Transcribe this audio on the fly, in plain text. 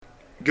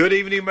Good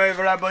evening,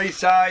 Rabbi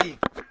Isai.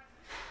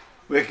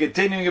 We're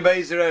continuing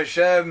Be'ezer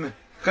Hashem.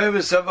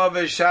 Chovos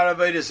HaLevavos Sha'ar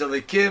Avodas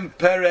Elokim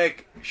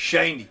Perek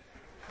Sheni.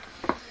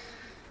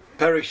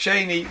 Perek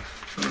Sheni,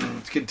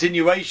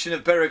 continuation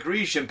of Perek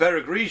Rishon.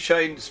 Perek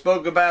Rishon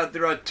spoke about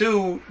there are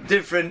two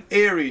different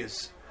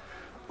areas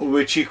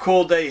which he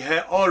called a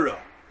he'ora,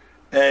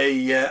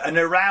 an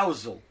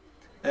arousal,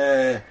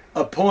 a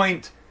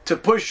point to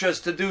push us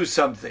to do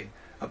something.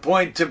 A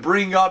point to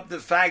bring up the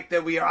fact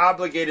that we are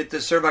obligated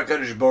to serve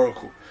HaKadosh Baruch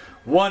Hu.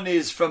 One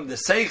is from the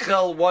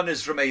Seichel, one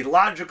is from a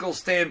logical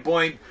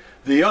standpoint,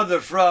 the other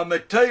from a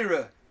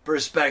Torah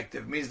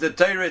perspective. It means the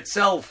Torah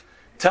itself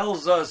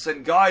tells us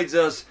and guides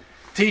us,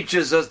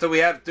 teaches us that we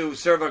have to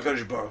serve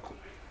HaKadosh Baruch Hu.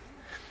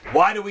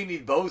 Why do we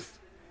need both?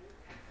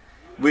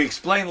 We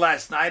explained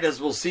last night, as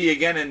we'll see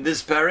again in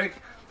this parak,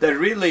 that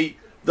really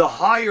the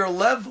higher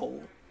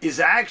level is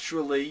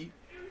actually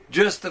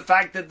just the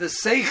fact that the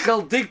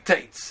Seichel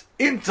dictates,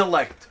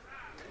 intellect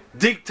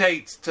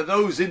dictates to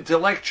those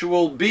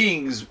intellectual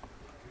beings,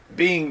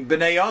 being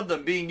Bnei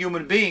Adam, being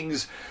human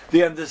beings,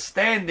 the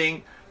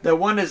understanding that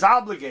one is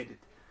obligated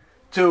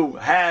to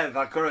have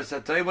Hakaras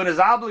HaTorah, one is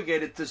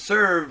obligated to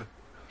serve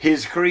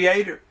his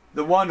Creator,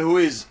 the one who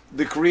is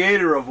the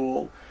Creator of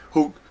all,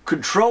 who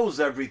controls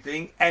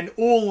everything, and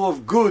all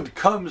of good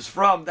comes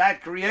from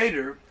that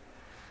Creator.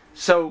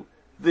 So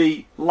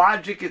the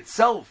logic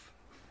itself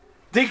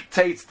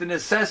dictates the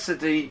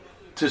necessity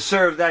to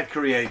serve that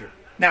Creator.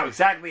 Now,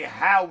 exactly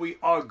how we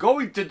are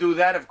going to do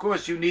that, of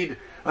course, you need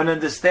an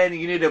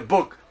understanding, you need a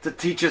book to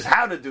teach us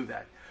how to do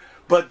that.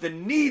 But the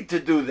need to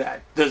do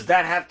that, does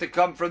that have to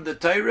come from the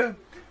Torah?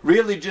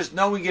 Really, just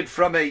knowing it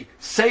from a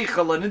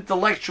seichel, an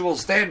intellectual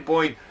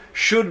standpoint,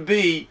 should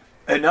be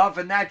enough,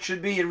 and that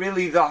should be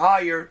really the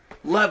higher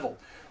level.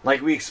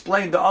 Like we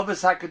explained, the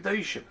Avos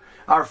HaKadoshim,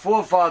 our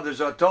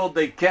forefathers are told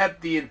they kept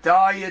the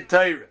entire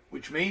Torah,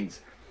 which means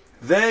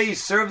they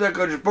served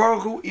HaKadosh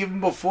Baruch Hu even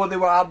before they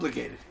were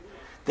obligated.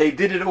 They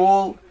did it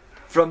all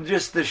from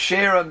just the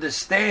sheer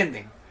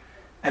understanding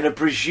and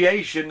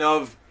appreciation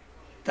of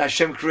that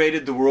Hashem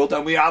created the world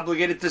and we are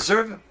obligated to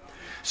serve Him.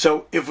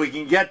 So if we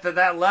can get to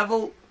that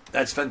level,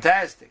 that's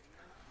fantastic.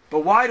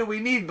 But why do we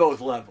need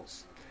both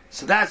levels?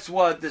 So that's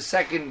what the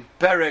second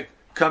perek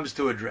comes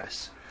to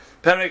address.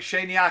 Perek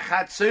Sheni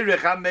Achat Tzorech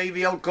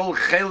HaMevi Al Kol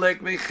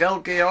Chelek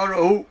Michelkei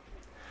Harahu.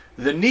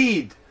 The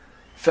need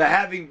for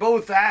having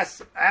both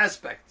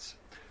aspects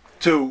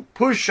to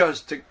push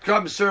us to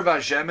come serve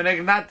Hashem,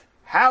 and not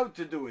how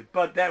to do it,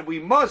 but that we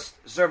must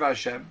serve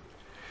Hashem.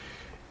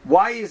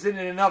 Why isn't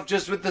it enough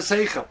just with the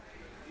Seichel?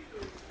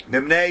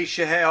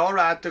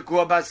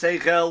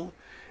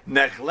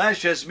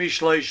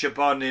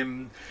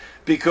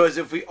 Because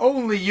if we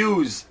only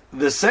use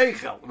the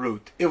Seichel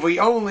route, if we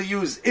only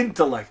use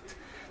intellect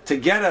to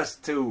get us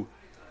to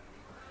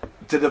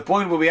the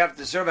point where we have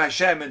to serve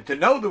Hashem and to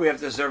know that we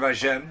have to serve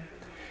Hashem,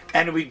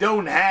 and we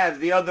don't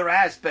have the other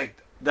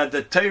aspect that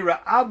the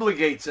Torah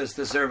obligates us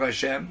to serve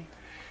Hashem,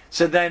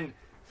 so then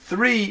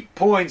 3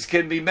 points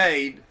can be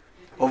made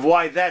of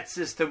why that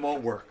system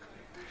won't work.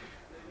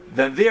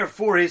 Then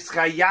therefore,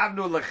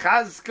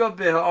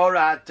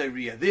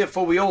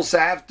 therefore we also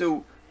have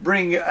to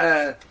bring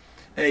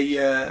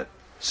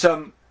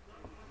some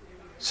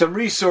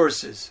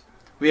resources.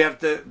 We have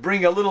to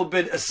bring a little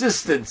bit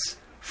assistance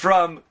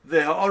from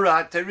the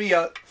Ha'ora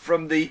HaToriyah,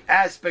 from the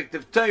aspect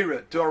of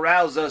Torah, to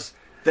arouse us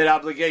that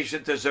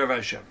obligation to serve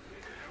Hashem.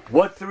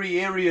 What 3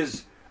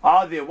 areas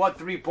are there? What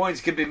 3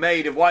 points can be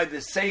made of why the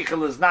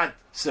Seichel is not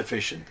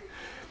sufficient?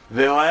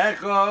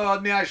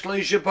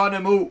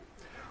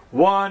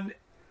 One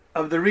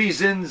of the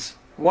reasons,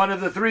 one of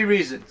the 3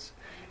 reasons,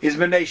 is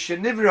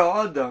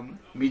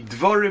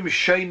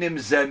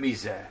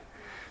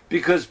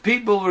because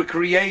people were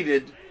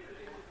created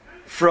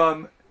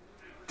from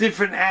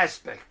different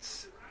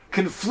aspects,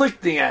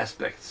 conflicting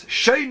aspects,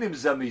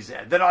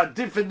 that are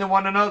different than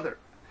one another.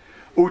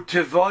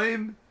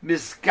 Utevoim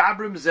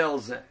miskabrim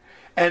zelze,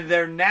 and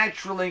their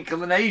natural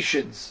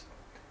inclinations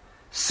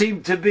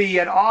seem to be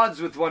at odds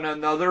with one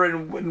another,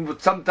 and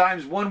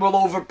sometimes one will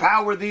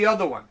overpower the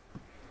other one.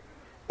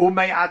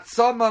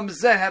 Ume'atzamam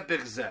zeh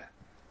bichzeh,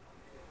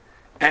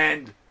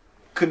 and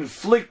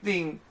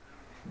conflicting,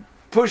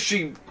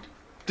 pushing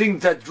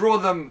things that draw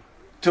them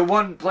to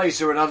one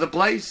place or another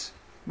place,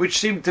 which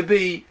seem to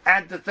be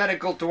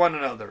antithetical to one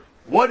another.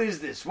 What is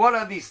this? What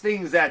are these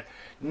things that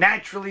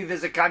naturally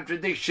there's a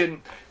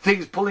contradiction,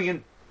 things pulling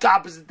in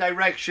opposite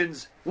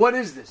directions? What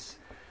is this?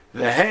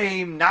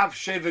 V'heim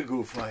nafshe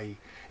v'gufay.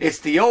 It's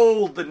the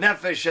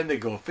nefesh and the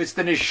guf. It's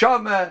the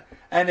neshama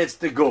and it's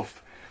the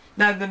guf.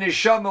 Now the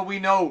neshama, we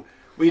know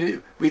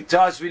the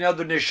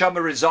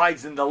neshama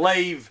resides in the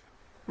leiv.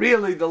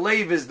 Really, the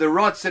leiv is the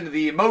rotzen,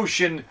 the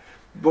emotion,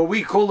 but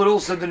we call it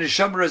also the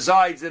neshama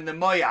resides in the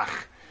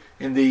moyach,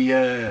 in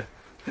the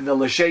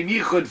l'shem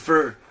yichud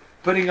for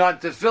putting on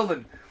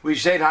tefillin. We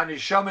say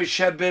haneshama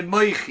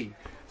shebemoichi.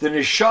 The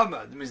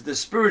neshama means the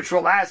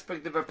spiritual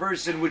aspect of a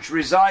person which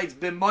resides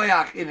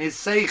b'moyach, in his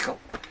seichel.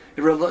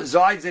 It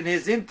resides in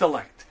his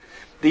intellect.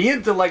 The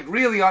intellect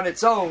really on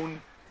its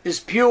own is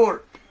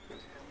pure.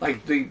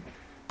 Like the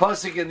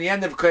pasuk in the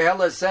end of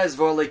Koheles says,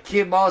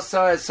 "V'olikim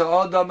asa es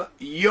ha'adam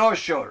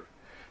yoshor."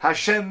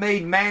 Hashem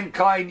made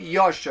mankind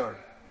yoshor,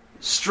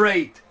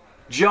 straight,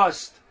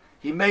 just.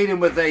 He made him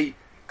with a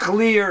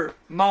clear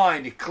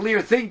mind,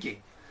 clear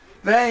thinking.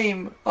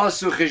 Veim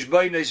asu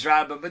cheshbonos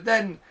rabba, but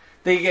then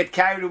they get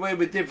carried away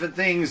with different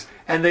things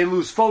and they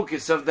lose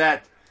focus of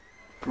that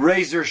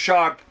razor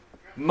sharp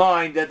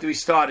mind that we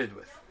started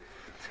with.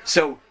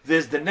 So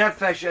there's the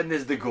nefesh and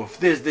there's the guf.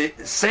 There's the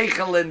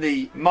seichel in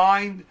the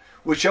mind,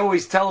 which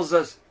always tells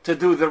us to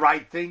do the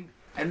right thing.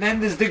 And then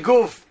there's the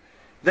guf.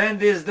 Then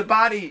there's the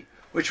body,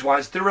 which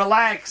wants to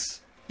relax,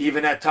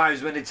 even at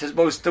times when it's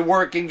supposed to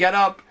work and get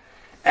up.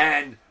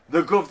 And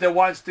the guf that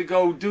wants to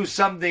go do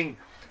something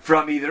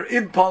from either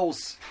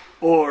impulse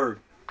or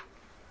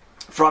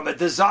from a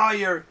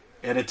desire,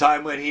 at a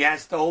time when he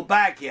has to hold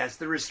back, he has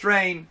to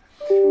restrain.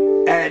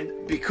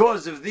 And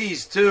because of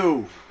these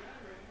two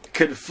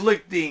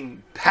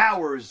conflicting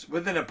powers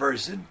within a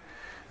person,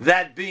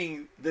 that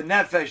being the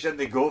nefesh and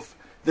the guf,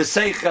 the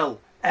seichel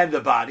and the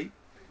body,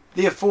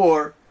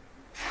 therefore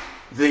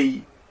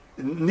the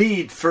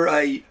need for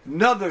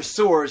another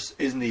source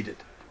is needed.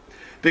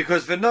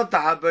 Because Hashem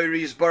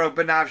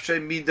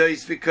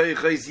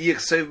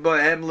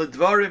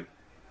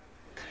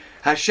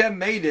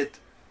made it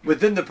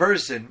within the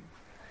person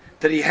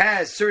that he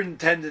has certain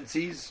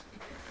tendencies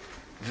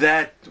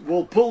that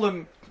will pull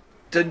him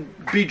to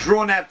be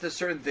drawn after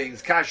certain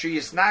things. And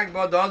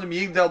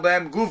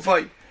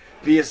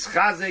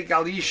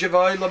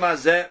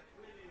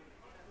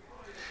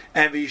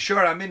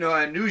v'yishor aminu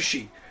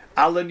anushi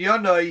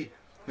alanyonoi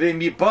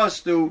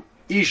v'mipastu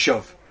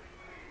ishov.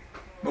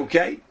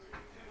 Okay?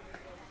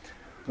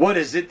 What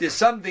is it? There's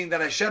something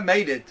that Hashem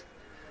made it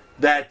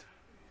that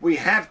we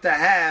have to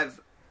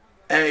have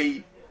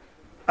a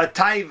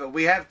taiva.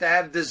 We have to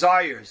have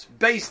desires,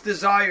 base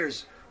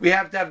desires. We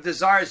have to have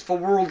desires for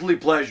worldly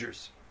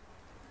pleasures.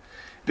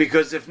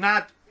 Because if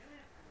not,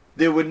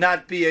 there would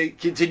not be a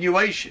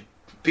continuation.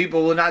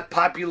 People will not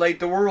populate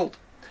the world.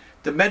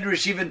 The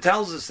Medrash even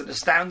tells us an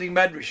astounding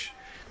Medrash.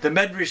 The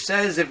Medrash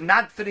says, if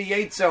not for the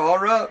Yetzer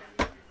Hara,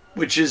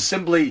 which is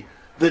simply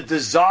the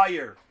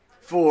desire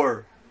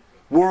for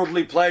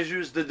worldly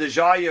pleasures, the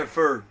desire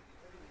for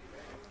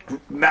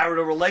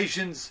marital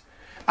relations,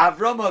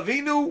 Avram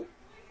Avinu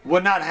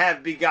would not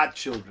have begot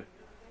children.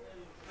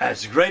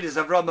 As great as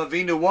Avram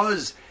Avinu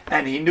was,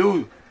 and he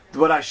knew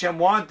what Hashem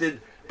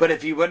wanted, but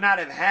if he would not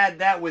have had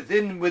that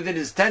within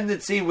his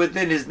tendency,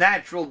 within his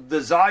natural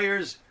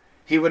desires,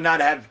 he would not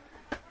have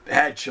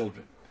had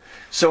children.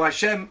 So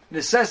Hashem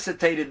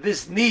necessitated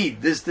this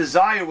need, this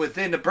desire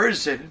within a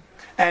person,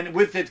 and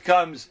with it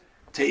comes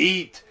to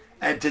eat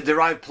and to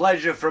derive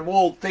pleasure from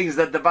all things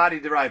that the body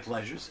derive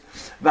pleasures.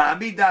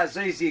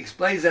 He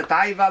explains that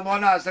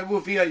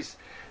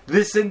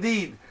this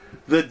indeed,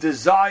 the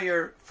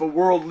desire for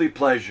worldly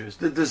pleasures,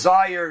 the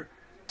desire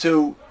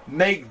to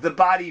make the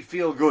body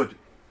feel good.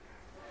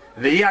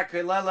 And really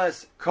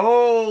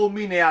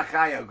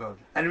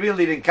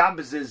it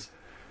encompasses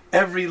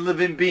every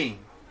living being.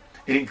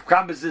 It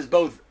encompasses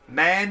both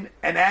man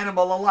and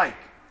animal alike.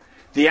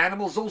 The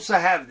animals also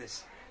have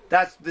this.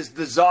 That's this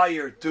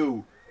desire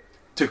to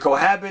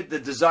cohabit, the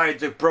desire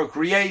to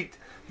procreate,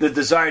 the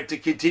desire to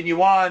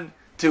continue on,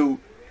 to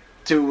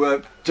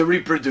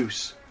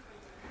reproduce.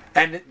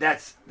 And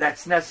that's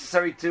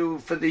necessary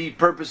for the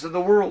purpose of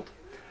the world.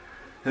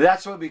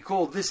 That's what we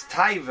call this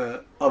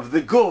taiva of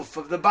the guf,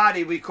 of the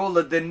body, we call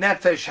it the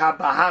nefesh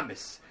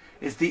habahamis.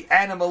 It's the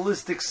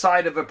animalistic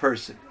side of a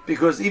person.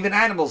 Because even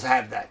animals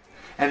have that.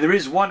 And there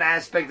is one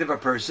aspect of a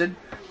person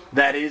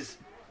that is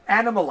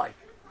animal-like.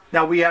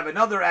 Now we have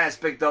another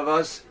aspect of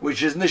us,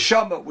 which is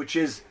neshama, which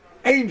is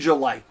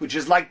angel-like, which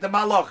is like the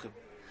malachim.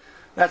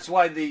 That's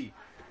why the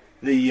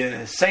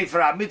Sefer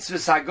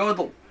HaMitzvahs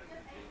HaGodel,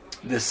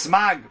 the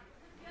Smag,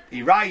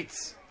 he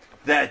writes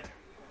that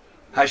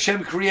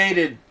Hashem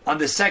created on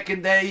the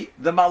second day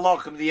the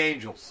malachim, the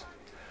angels.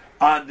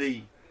 On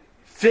the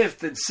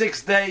fifth and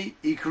sixth day,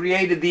 he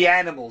created the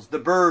animals, the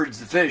birds,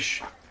 the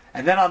fish.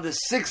 And then on the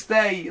sixth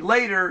day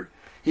later,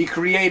 he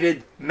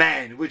created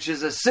man, which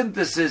is a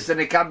synthesis and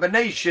a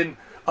combination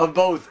of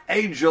both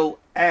angel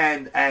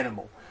and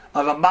animal,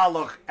 of a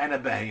malach and a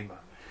behema,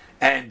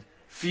 and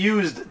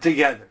fused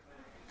together.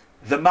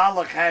 The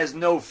malach has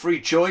no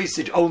free choice,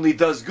 it only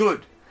does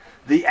good.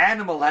 The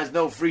animal has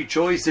no free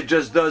choice, it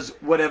just does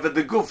whatever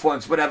the guf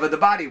wants, whatever the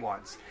body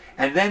wants.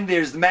 And then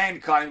there's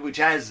mankind, which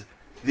has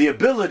the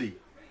ability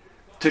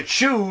to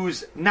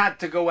choose not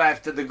to go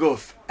after the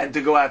guf and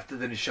to go after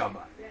the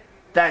neshama.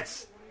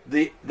 That's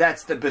the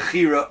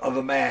bechira of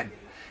a man.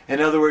 In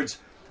other words,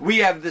 we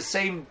have the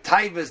same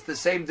taivas, the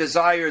same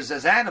desires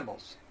as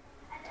animals.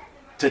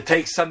 To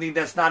take something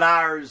that's not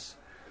ours,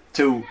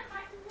 to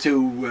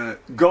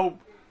go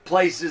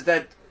places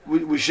that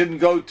we shouldn't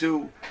go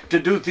to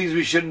do things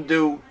we shouldn't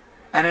do.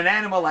 And an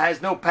animal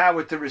has no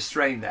power to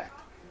restrain that.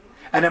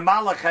 And a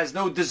malach has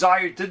no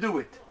desire to do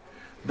it.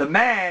 The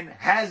man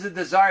has a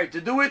desire to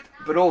do it,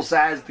 but also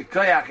has the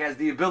koyach, has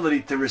the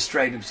ability to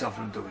restrain himself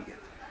from doing it.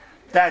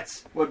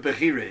 That's what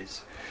Bechira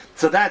is.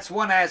 So that's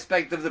one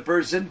aspect of the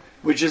person,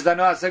 which is the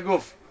Noas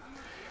HaGuf.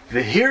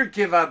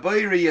 V'hirkiv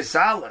abayri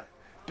yisala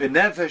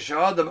b'nefesh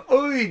ha'adam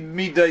oid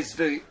midas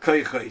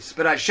v'koichos.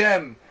 But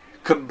Hashem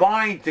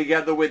combined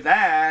together with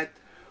that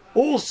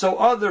also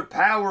other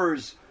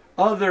powers,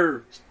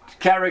 other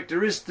character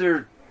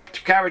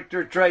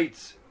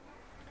traits.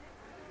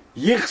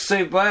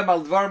 Hashem gave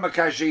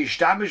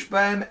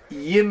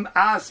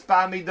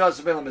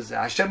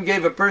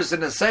a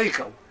person a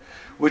seichel,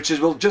 which is,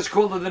 we'll just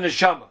call it the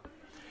neshama.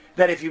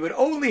 That if he would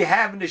only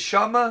have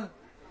neshama,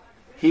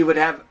 he would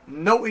have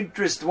no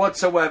interest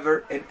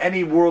whatsoever in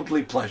any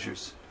worldly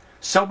pleasures.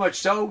 So much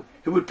so,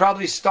 he would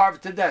probably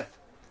starve to death.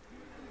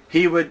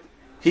 He would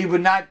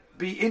not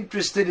be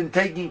interested in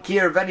taking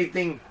care of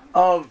anything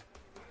of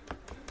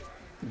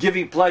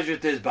giving pleasure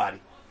to his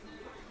body.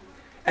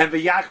 And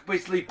he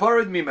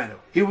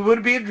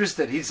wouldn't be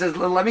interested. He says,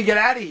 let me get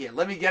out of here.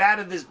 Let me get out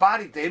of this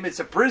body. To him, it's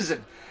a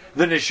prison,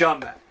 the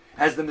neshama.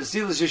 As the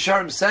Mesilas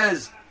Yesharim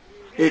says,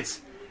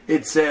 it's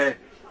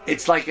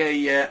like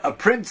a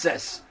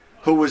princess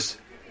who was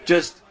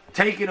just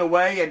taken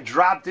away and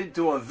dropped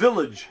into a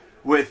village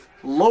with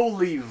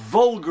lowly,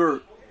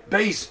 vulgar,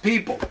 base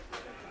people.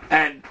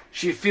 And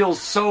she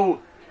feels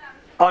so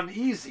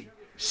uneasy,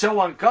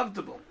 so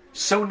uncomfortable,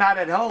 so not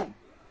at home.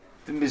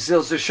 The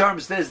Mesilas Yesharim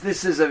says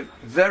this is a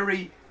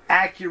very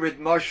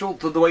accurate mashal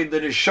to the way the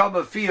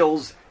neshama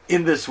feels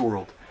in this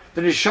world.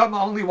 The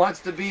neshama only wants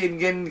to be in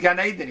Gan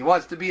Eden. He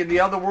wants to be in the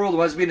other world. He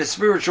wants to be in a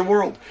spiritual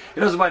world.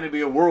 He doesn't want to be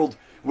a world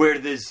where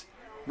there's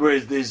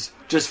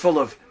just full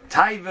of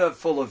taiva,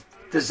 full of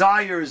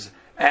desires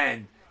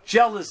and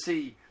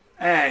jealousy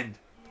and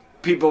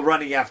people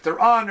running after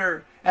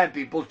honor and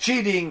people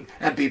cheating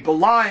and people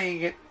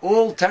lying.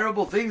 All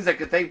terrible things that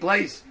could take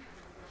place.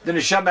 The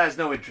neshama has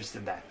no interest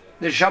in that.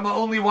 The neshama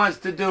only wants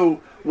to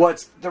do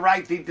what's the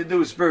right thing to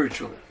do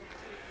spiritually.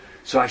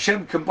 So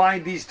Hashem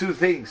combined these two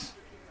things.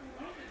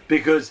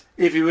 Because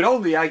if He would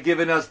only have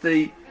given us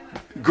the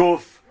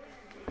guf,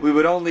 we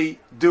would only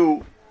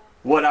do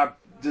what our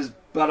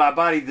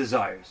body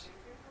desires.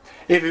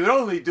 If He would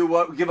only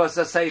give us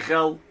a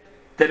seichel,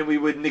 then we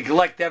would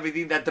neglect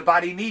everything that the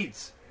body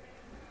needs.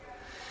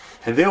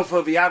 And therefore,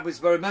 and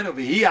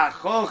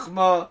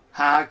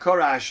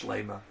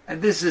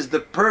this is the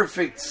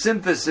perfect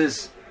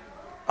synthesis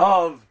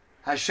of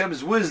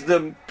Hashem's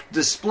wisdom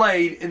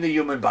displayed in the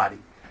human body.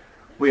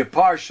 We're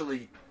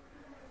nefesh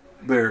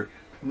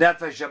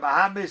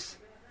habahamis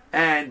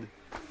and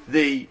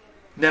the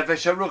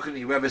nefesh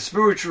haruchni. We have a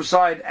spiritual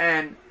side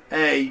and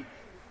a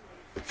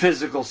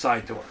physical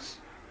side to us.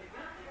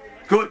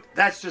 Good,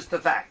 that's just the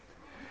fact.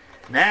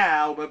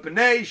 Now, but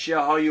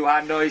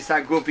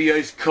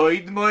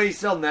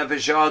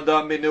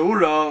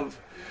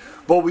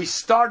we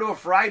start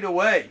off right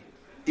away,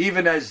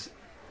 even as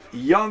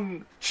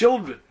young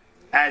children,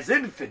 as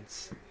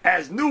infants,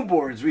 as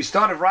newborns, we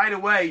start off right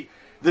away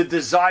the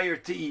desire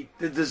to eat,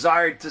 the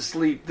desire to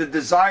sleep, the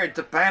desire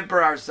to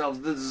pamper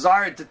ourselves, the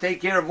desire to take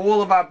care of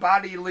all of our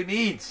bodily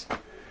needs.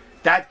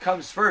 That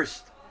comes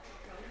first.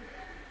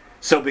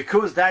 So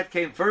because that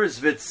came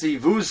first, and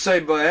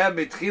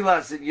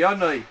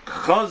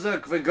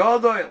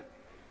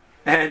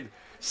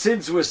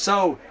since we're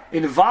so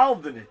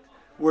involved in it,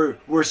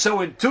 we're so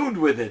in tune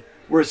with it,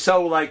 we're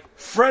so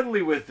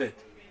friendly with it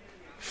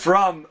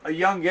from a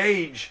young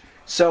age,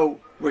 so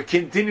we're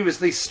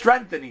continuously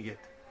strengthening it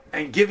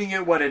and giving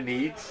it what it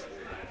needs.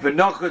 And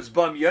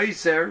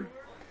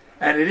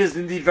it is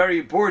indeed very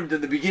important in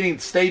the beginning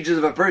stages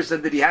of a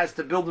person that he has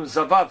to build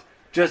himself up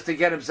just to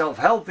get himself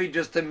healthy,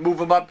 just to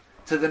move him up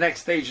to the next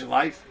stage in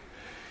life.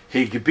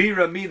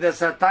 Therefore,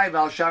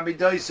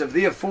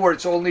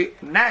 it's only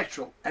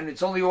natural and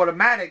it's only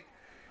automatic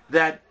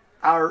that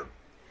our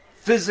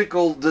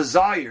physical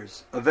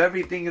desires of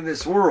everything in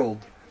this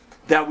world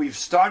that we've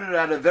started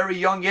at a very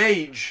young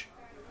age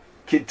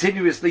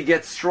continuously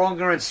get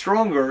stronger and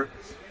stronger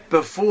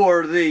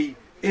before the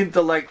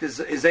intellect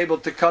is able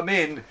to come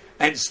in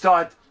and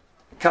start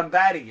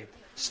combating it,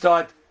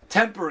 start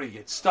tempering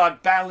it,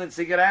 start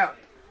balancing it out.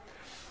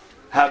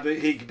 And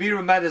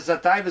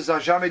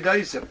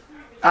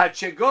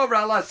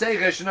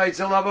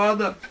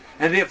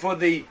therefore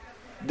the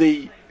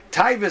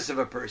taivas of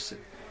a person,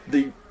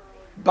 the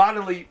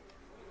bodily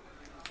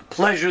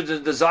pleasures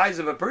and desires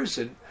of a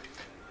person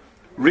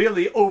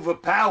really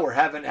overpower,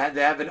 have an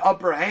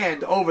upper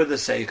hand over the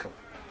seichel.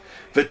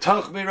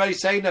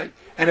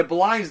 And it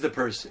blinds the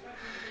person.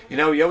 You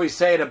know, you always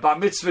say at a bar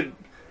mitzvah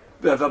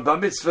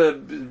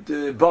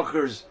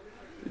bacher's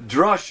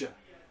drasha,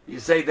 you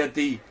say that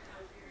the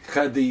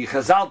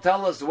Chazal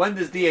tell us, when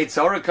does the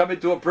Yetzer Hara come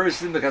into a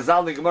person? The Chazal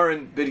in the Gemara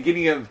in the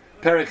beginning of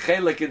Perek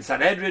Chelek in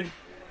Sanhedrin,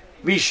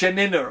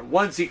 Mishaniner.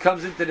 Once he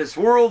comes into this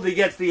world, he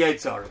gets the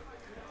Yetzer Hara.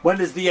 When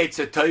does the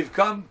Yetzer Tov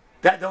come?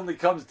 That only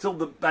comes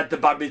at the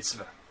Bar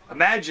Mitzvah.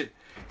 Imagine,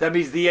 that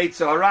means the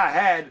Yetzer Hara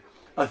had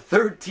a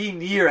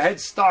 13-year head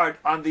start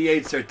on the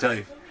Yetzer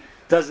Tov.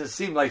 Doesn't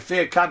seem like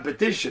fair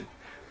competition,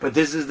 but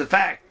this is the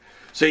fact.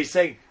 So he's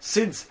saying,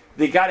 since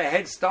they got a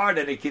head start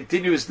and it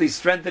continuously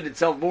strengthened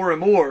itself more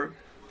and more,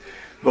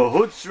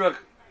 V'hutzrach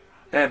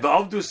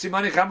v'avdu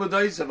simani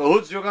chamudayis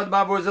v'hutzrach ad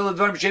ma'avor zel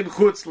advarim shem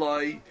chutz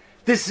lai.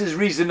 This is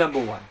reason number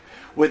one.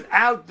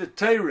 Without the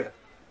Torah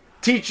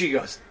teaching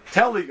us,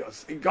 telling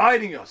us, and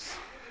guiding us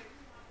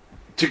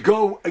to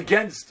go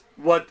against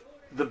what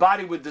the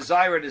body would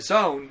desire on its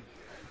own,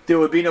 there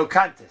would be no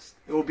contest.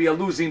 It would be a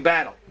losing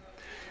battle.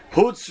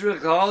 We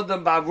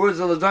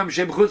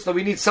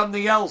need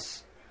something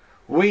else.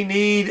 We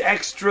need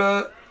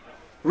extra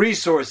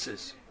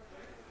resources.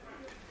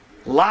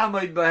 To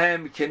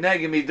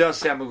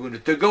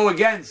go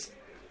against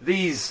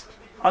these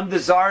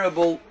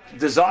undesirable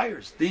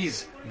desires,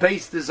 these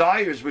base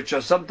desires, which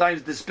are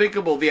sometimes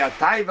despicable. This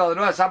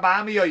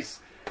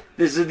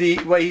is the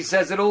way he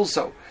says it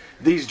also.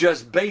 These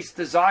just base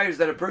desires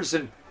that a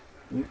person,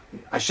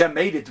 Hashem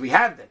made it, we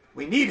have that,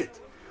 we need it.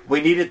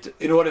 We need it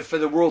in order for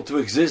the world to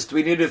exist.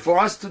 We need it for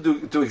us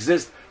to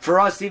exist, for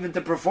us even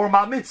to perform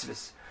our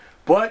mitzvahs.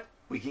 But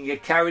we can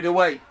get carried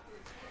away.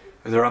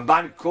 The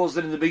Ramban calls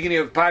it in the beginning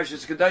of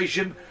Parshas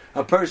Kedoshim,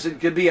 a person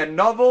can be a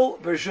novel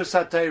Bereshus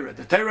HaTorah.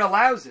 The Torah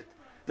allows it.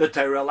 The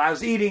Torah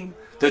allows eating.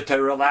 The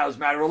Torah allows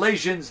marital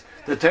relations.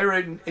 The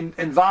Torah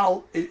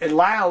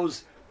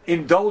allows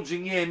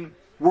indulging in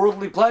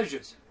worldly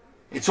pleasures.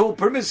 It's all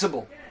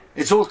permissible.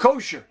 It's all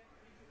kosher.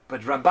 But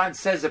Ramban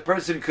says a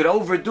person could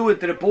overdo it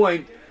to the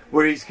point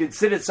where he's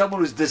considered someone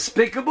who's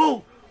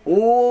despicable,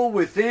 all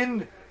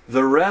within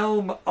the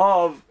realm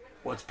of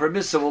what's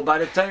permissible by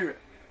the Torah.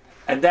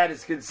 And that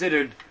is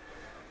considered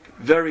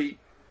very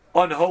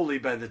unholy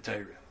by the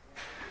Torah.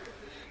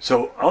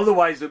 So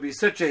otherwise there will be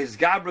such a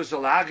hisgabrus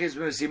or la'achis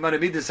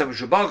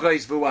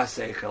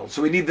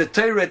So we need the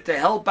Torah to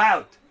help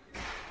out,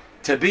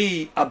 to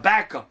be a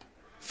backup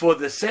for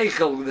the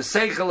seichel. The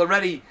seichel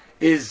already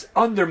is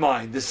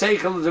undermined. The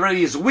seichel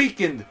already is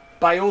weakened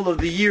by all of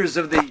the years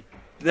of the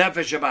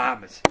nefesh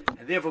Bahamas.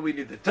 And therefore we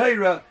need the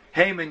Torah.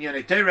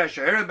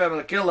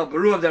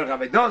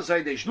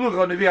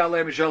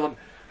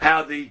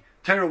 How the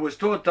Torah was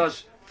taught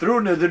us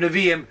through the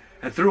Nevi'im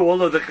and through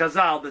all of the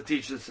Chazal that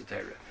teach us the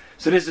Torah.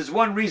 So this is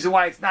one reason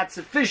why it's not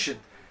sufficient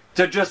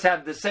to just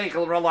have the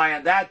seichel rely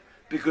on that,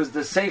 because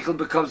the seichel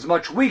becomes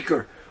much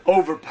weaker,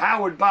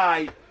 overpowered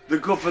by the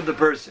guf of the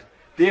person.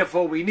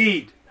 Therefore we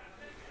need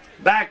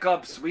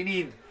backups, we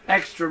need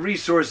extra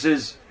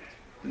resources,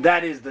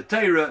 that is the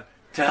Torah,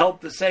 to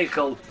help the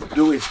seichel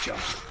do its job.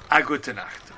 A gute Nacht.